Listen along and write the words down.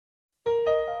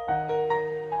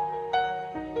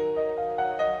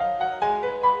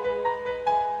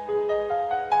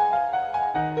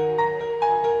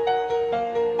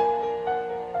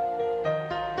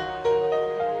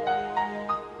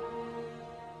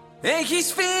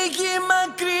Έχεις φύγει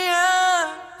μακριά,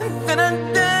 δεν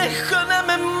αντέχω να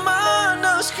με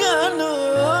μόνος. Χάνω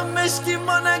μες στη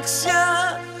μοναξιά,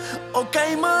 ο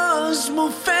καημός μου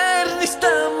φέρνει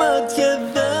στα μάτια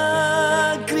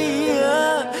δάκρυα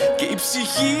και η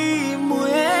ψυχή μου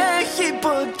έχει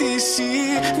ποτίσει,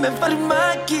 με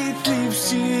φαρμάκι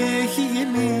θλίψη έχει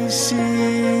γεννήσει.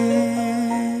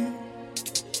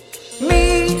 Μη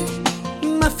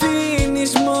μ'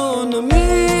 αφήνεις μόνο,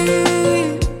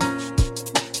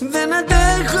 δεν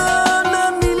αντέχω να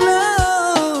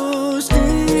μιλάω στη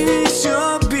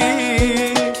σιωπή.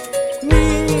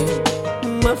 Μη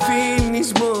μ'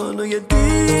 αφήνεις μόνο, γιατί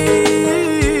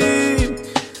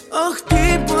ο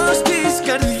χτύπος της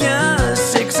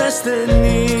καρδιάς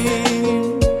εξασθενεί.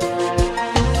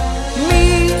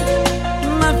 Μη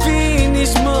μ'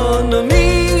 αφήνεις μόνο,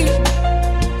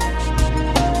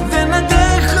 δεν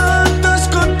αντέχω το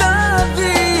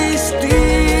σκοτάδι στη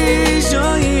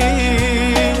ζωή.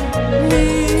 Μη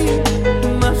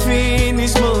μ'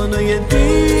 αφήνεις μόνο, γιατί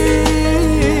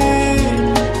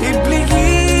η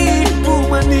πληγή που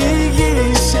μ'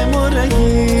 ανοίγει σε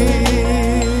μοραγεί.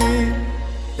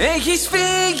 Έχεις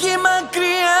φύγει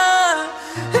μακριά,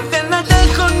 δεν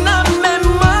αντέχω να με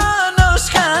μόνος.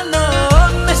 Χάνω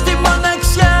μες στη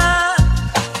μοναξιά,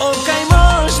 ο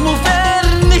καημός μου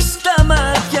φέρνει στα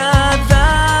μάτια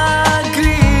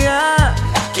δάκρυα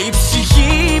και η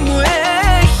ψυχή μου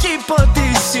έχει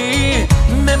ποτίσει,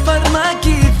 με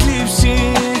φαρμάκι θλίψη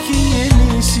έχει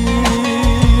γεννήσει.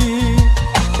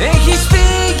 Έχεις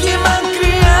φύγει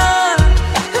μακριά,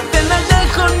 δεν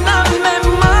αντέχω να με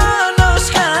μόνος.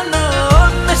 Χάνω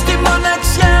μες στη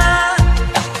μοναξιά,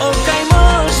 ο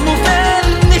καημός μου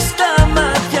φέρνει στα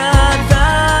μάτια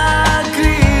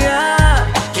δάκρυα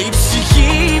και η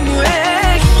ψυχή μου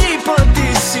έχει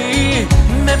ποτίσει,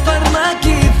 με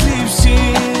φαρμάκι θλίψη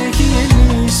έχει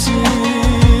γεννήσει.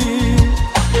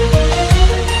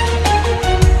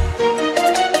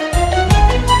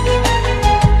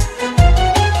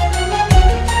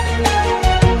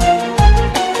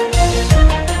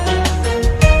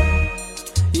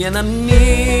 Οι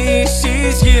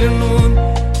αναμνήσεις γυρνούν,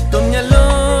 το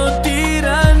μυαλό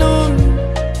τυραννούν.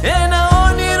 Ένα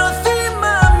όνειρο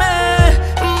θυμάμαι,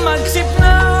 μα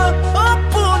ξυπνάω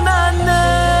όπου να είναι.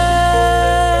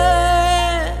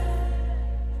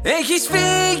 Έχεις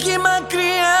φύγει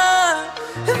μακριά,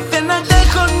 δεν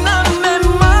αντέχω να με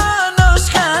μόνος.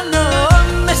 Χάνω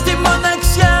μες στη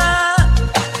μοναξιά,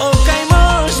 ο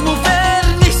καημός μου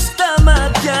φέρνει στα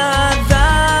μάτια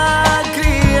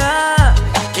δάκρυα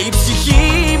και η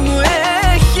ψυχή μου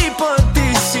έχει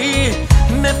ποτίσει,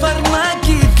 με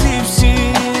φαρμάκι θλίψη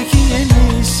έχει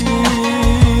γεννήσει.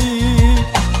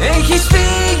 Έχεις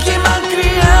φύγει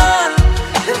μακριά,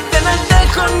 δεν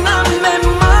αντέχω να με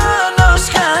μόνος.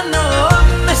 Χάνω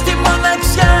μες στη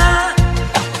μοναξιά,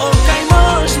 ο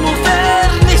καημός μου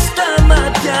φέρνει στα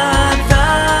μάτια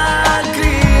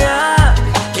δάκρυα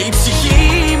και η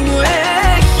ψυχή μου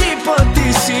έχει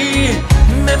ποτίσει,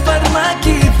 με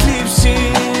φαρμάκι θλίψη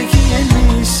έχει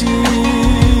γεννήσει.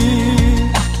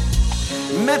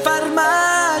 Με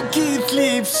φαρμάκι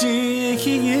θλίψη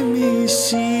έχει γεννήσει.